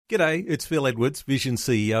G'day, it's Phil Edwards, Vision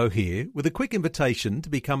CEO here, with a quick invitation to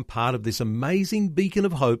become part of this amazing beacon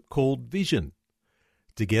of hope called Vision.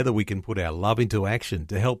 Together we can put our love into action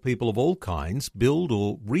to help people of all kinds build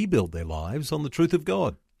or rebuild their lives on the truth of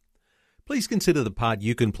God. Please consider the part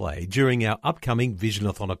you can play during our upcoming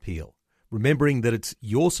Visionathon appeal, remembering that it's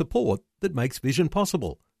your support that makes Vision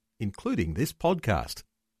possible, including this podcast.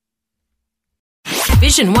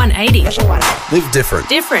 Vision 180. Live different.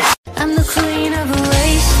 I'm the queen of a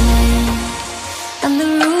wasteland. I'm the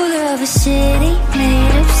ruler of a city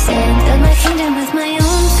made of sand. Build my kingdom with my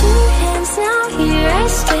own two hands. Now here I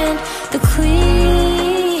stand, the queen.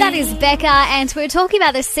 That is Becca, and we're talking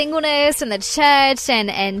about the singleness and the church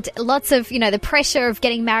and lots of, the pressure of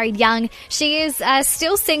getting married young. She is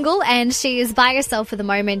still single, and she is by herself for the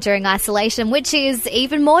moment during isolation, which is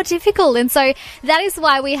even more difficult. And so that is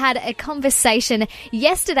why we had a conversation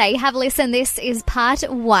yesterday. Have a listen. This is part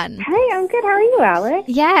 1. Hey, I'm good. How are you, Alex?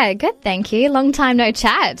 Yeah, good. Thank you. Long time no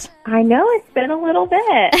chat. I know, it's been a little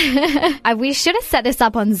bit. We should have set this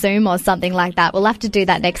up on Zoom or something like that. We'll have to do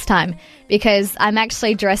that next time because I'm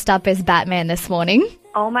actually dressed up as Batman this morning.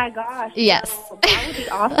 Oh my gosh. Yes. So that would be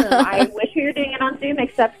awesome. I wish we were doing it on Zoom,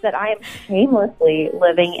 except that I am shamelessly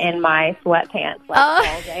living in my sweatpants all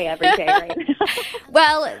day, every day right now.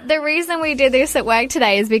 Well, the reason we did this at work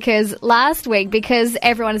today is because last week, because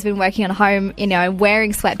everyone has been working on home,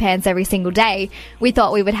 wearing sweatpants every single day, we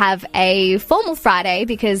thought we would have a formal Friday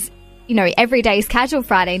because, every day is casual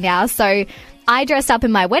Friday now. So I dressed up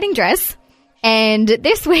in my wedding dress. And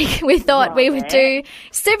this week we thought we would do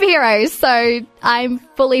superheroes, so I'm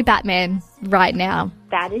fully Batman right now.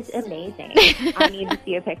 That is amazing. I need to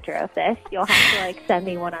see a picture of this. You'll have to send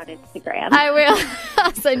me one on Instagram. I will.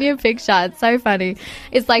 I'll send you a picture. It's so funny.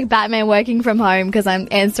 It's like Batman working from home because I'm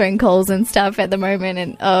answering calls and stuff at the moment,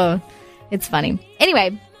 and it's funny.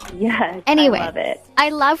 Anyway. Yes, I love it. I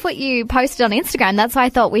love what you posted on Instagram. That's why I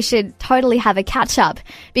thought we should totally have a catch-up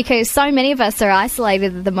because so many of us are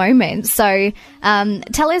isolated at the moment. So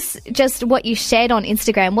tell us just what you shared on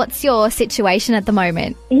Instagram. What's your situation at the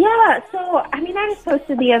moment? Yeah, so, I just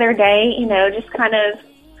posted the other day, just kind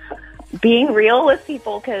of being real with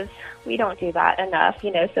people because we don't do that enough.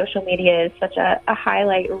 Social media is such a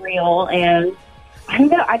highlight reel, and I don't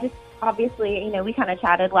know, I just obviously, we kind of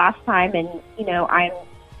chatted last time, and,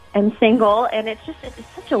 I'm single, and it's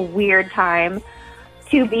such a weird time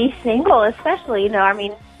to be single, especially,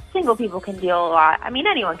 single people can deal a lot.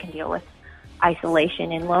 Anyone can deal with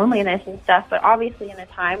isolation and loneliness and stuff, but obviously in a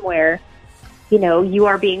time where, you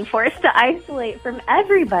are being forced to isolate from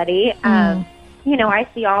everybody, I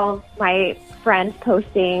see all of my friends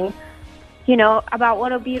posting, about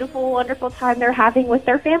what a beautiful, wonderful time they're having with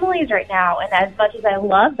their families right now, and as much as I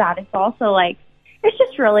love that, it's also it's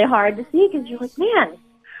just really hard to see because you're like, man,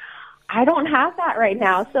 I don't have that right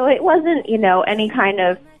now. So it wasn't, any kind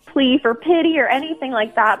of plea for pity or anything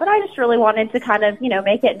like that. But I just really wanted to kind of,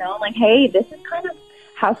 make it known, hey, this is kind of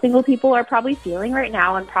how single people are probably feeling right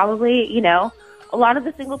now. And probably, a lot of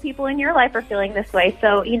the single people in your life are feeling this way.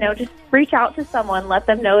 So, just reach out to someone, let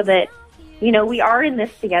them know that, we are in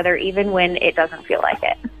this together, even when it doesn't feel like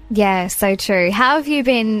it. Yeah, so true. How have you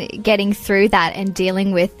been getting through that and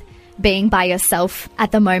dealing with being by yourself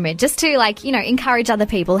at the moment, just to encourage other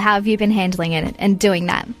people? How have you been handling it and doing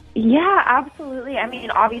that? Yeah, absolutely.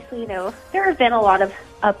 Obviously, there have been a lot of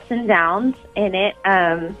ups and downs in it.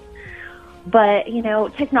 But,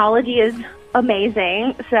 technology is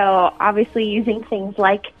amazing. So obviously using things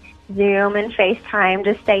like Zoom and FaceTime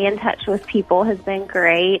to stay in touch with people has been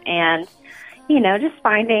great. And, just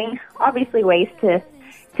finding obviously ways to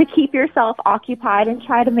keep yourself occupied and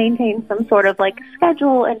try to maintain some sort of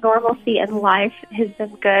schedule and normalcy in life has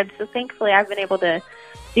been good. So thankfully I've been able to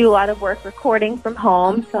do a lot of work recording from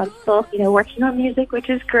home. So I'm still, working on music, which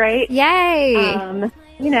is great. Yay! And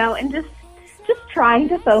just trying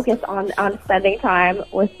to focus on spending time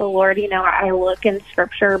with the Lord. I look in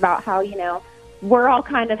scripture about how, we're all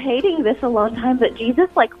kind of hating this alone time, but Jesus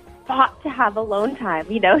fought to have alone time.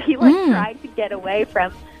 He tried to get away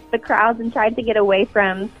from the crowds and tried to get away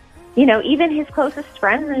from, even his closest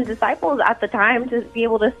friends and disciples at the time to be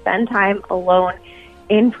able to spend time alone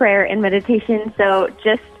in prayer and meditation. So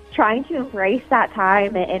just trying to embrace that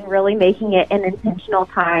time and really making it an intentional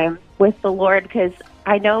time with the Lord, because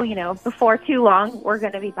I know, before too long, we're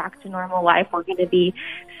going to be back to normal life. We're going to be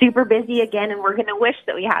super busy again, and we're going to wish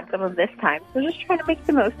that we had some of this time. So just trying to make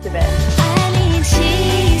the most of it. I need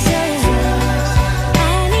Jesus.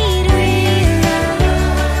 I need real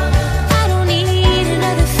love. I don't need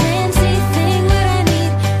another fancy thing. What I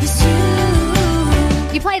need is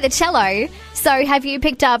you. You play the cello, So have you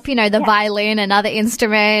picked up, the violin, another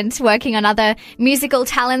instrument, working on other musical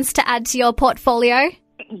talents to add to your portfolio? I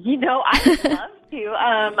would love to.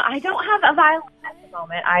 I don't have a violin at the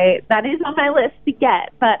moment. That is on my list to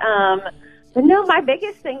get. But no, my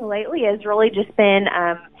biggest thing lately has really just been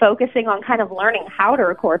focusing on kind of learning how to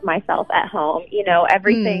record myself at home.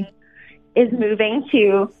 Everything is moving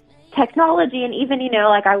to technology, and even,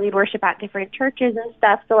 I lead worship at different churches and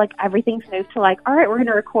stuff. So everything's moved to all right, we're going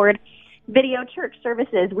to record video church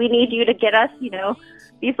services. We need you to get us,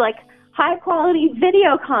 these high quality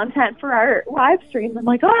video content for our live streams. I'm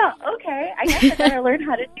like, oh, okay, I guess I better learn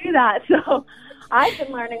how to do that. So I've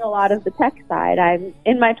been learning a lot of the tech side. I'm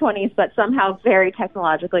in my 20s, but somehow very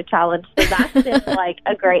technologically challenged. So that's been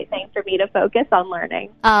a great thing for me to focus on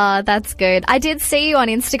learning. That's good. I did see you on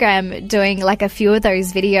Instagram doing a few of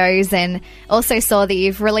those videos, and also saw that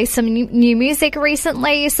you've released some new music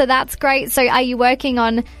recently. So that's great. So are you working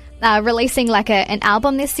on releasing an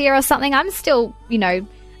album this year or something? I'm still,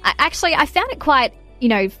 I found it quite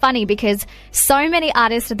funny because so many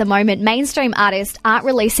artists at the moment, mainstream artists, aren't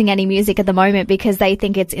releasing any music at the moment because they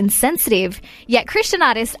think it's insensitive. Yet Christian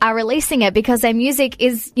artists are releasing it because their music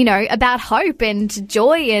is, about hope and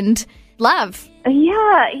joy and love. Yeah,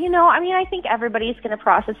 I think everybody's going to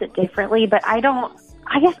process it differently, but I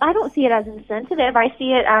guess I don't see it as insensitive. I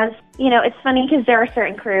see it as, it's funny because there are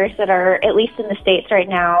certain careers that are, at least in the States right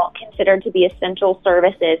now, considered to be essential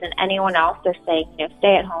services, and anyone else, they're saying,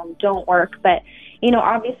 stay at home, don't work. But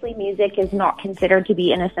obviously music is not considered to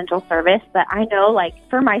be an essential service, but I know,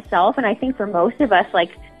 for myself, and I think for most of us,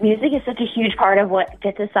 music is such a huge part of what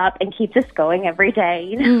gets us up and keeps us going every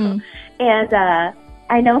day, And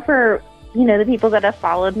I know for, the people that have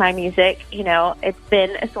followed my music, it's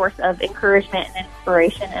been a source of encouragement and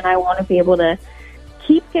inspiration, and I want to be able to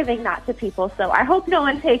keep giving that to people. So I hope no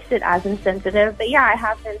one takes it as insensitive, but yeah, I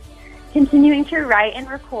have been continuing to write and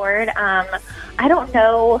record. I don't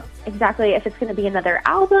know exactly if it's going to be another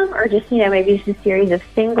album or just, maybe just a series of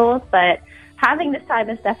singles, but having this time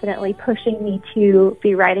is definitely pushing me to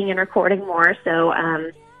be writing and recording more. So,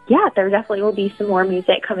 there definitely will be some more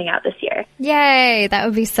music coming out this year. Yay, that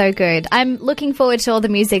would be so good. I'm looking forward to all the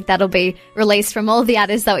music that'll be released from all the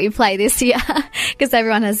artists that we play this year because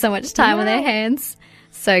everyone has so much time on their hands.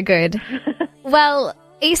 So good. Well,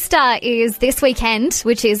 Easter is this weekend,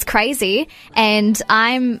 which is crazy, and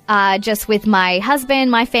I'm just with my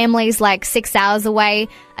husband. My family's 6 hours away.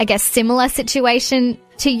 I guess similar situation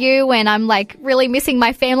to you, and I'm really missing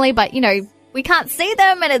my family, but we can't see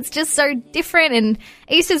them, and it's just so different, and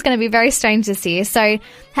Easter's going to be very strange this year. So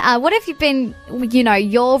what have you been,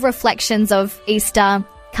 your reflections of Easter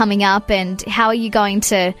coming up, and how are you going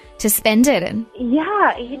to spend it?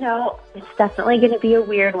 Yeah, it's definitely going to be a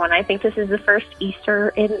weird one. I think this is the first Easter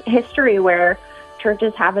in history where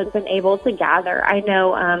churches haven't been able to gather. I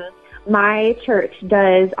know my church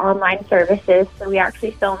does online services, so we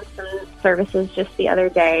actually filmed some services just the other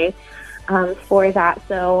day for that.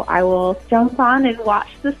 So I will jump on and watch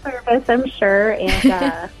the service, I'm sure,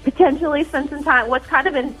 and potentially spend some time. What's kind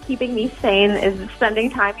of been keeping me sane is spending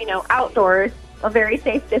time, outdoors, a very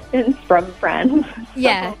safe distance from friends.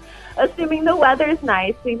 Yeah. So, assuming the weather's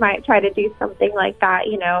nice, we might try to do something like that,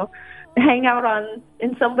 hang out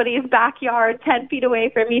in somebody's backyard 10 feet away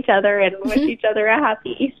from each other and wish each other a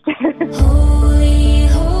happy Easter. Holy,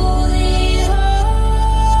 holy, holy,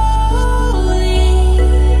 holy,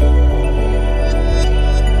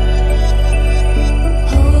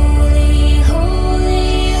 holy.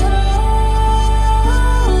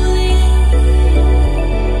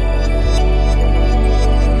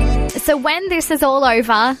 So when this is all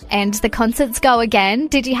over and the concerts go again,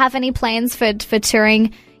 did you have any plans for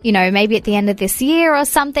touring, maybe at the end of this year or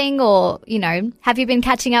something? Or, have you been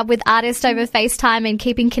catching up with artists over FaceTime and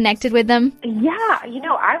keeping connected with them? Yeah,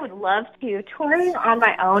 I would love to. Touring on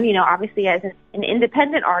my own, obviously as an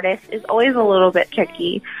independent artist is always a little bit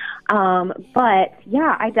tricky. But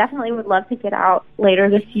yeah, I definitely would love to get out later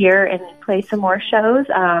this year and play some more shows.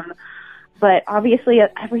 But obviously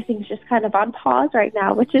everything's just kind of on pause right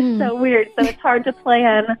now, which is so weird. So it's hard to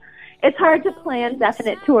plan. It's hard to plan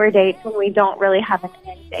definite tour dates when we don't really have an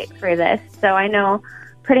end date for this. So I know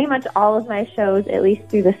pretty much all of my shows, at least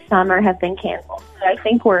through the summer, have been canceled. So I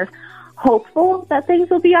think we're hopeful that things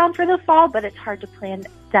will be on for the fall, but it's hard to plan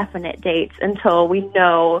definite dates until we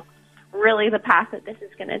know really the path that this is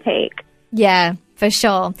going to take. Yeah, for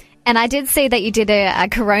sure. And I did see that you did a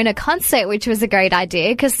Corona concert, which was a great idea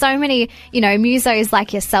because so many, musos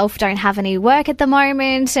like yourself don't have any work at the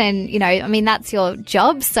moment. And, that's your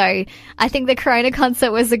job. So I think the Corona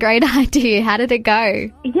concert was a great idea. How did it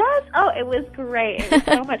go? Yes. Oh, it was great. It was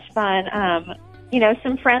so much fun.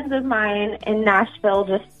 some friends of mine in Nashville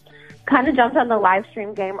just kind of jumped on the live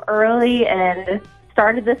stream game early and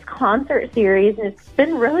started this concert series, and it's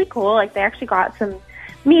been really cool. Like, they actually got some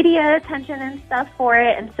media attention and stuff for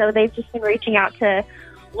it, and so they've just been reaching out to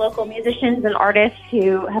local musicians and artists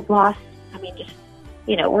who have lost,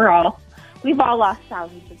 we've all lost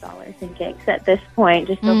thousands of dollars in gigs at this point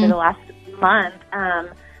just over the last month.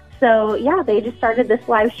 So, yeah, they just started this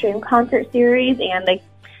live stream concert series, and they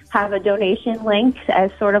have a donation link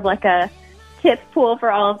as sort of like a tip pool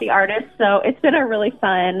for all of the artists. So it's been a really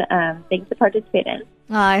fun thing to participate in.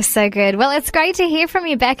 Oh, so good. Well, it's great to hear from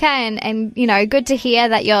you, Becca, and good to hear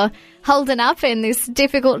that you're holding up in this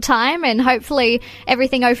difficult time, and hopefully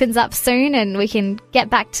everything opens up soon and we can get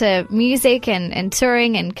back to music and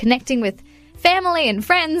touring and connecting with family and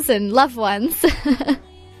friends and loved ones.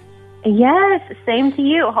 Yes, same to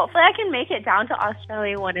you. Hopefully I can make it down to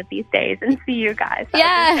Australia one of these days and see you guys.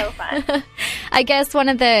 That would be so fun. I guess one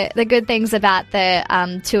of the good things about the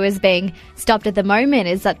tours being stopped at the moment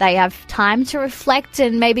is that they have time to reflect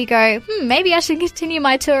and maybe go, maybe I should continue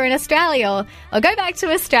my tour in Australia or go back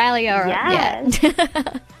to Australia. Yes.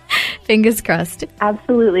 Yeah. Fingers crossed.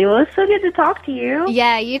 Absolutely. Well, it's so good to talk to you.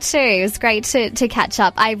 Yeah, you too. It was great to catch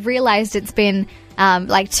up. I realised it's been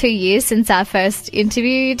 2 years since our first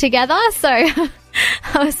interview together, so I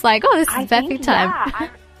was like, this is perfect time. Yeah, I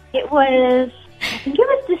think it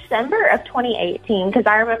was December of 2018, because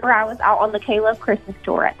I remember I was out on the K-Love Christmas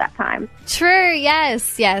tour at that time. True,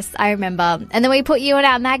 yes, I remember. And then we put you in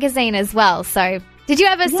our magazine as well, so did you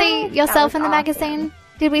ever see yourself in the magazine?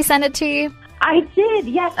 Did we send it to you? I did,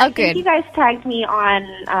 yes. Oh, I think you guys tagged me on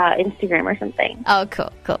Instagram or something. Oh,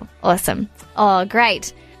 cool. Awesome. Oh,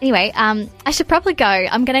 great. Anyway, I should probably go.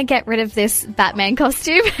 I'm going to get rid of this Batman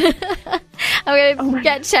costume. I'm going to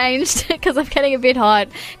get changed because I'm getting a bit hot.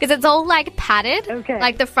 Because it's all, padded. Okay.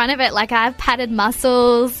 Like, the front of it, I have padded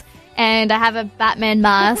muscles and I have a Batman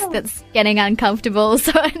mask that's getting uncomfortable,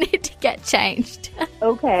 so I need to get changed.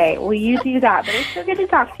 Okay, well, you do that, but it's so good to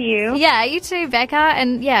talk to you. Yeah, you too, Becca.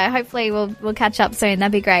 And, hopefully we'll catch up soon.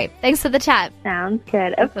 That'd be great. Thanks for the chat. Sounds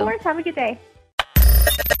good. Of course. Have a good day.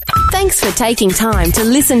 Thanks for taking time to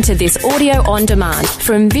listen to this audio on demand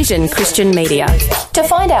from Vision Christian Media. To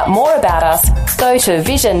find out more about us, go to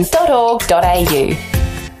vision.org.au.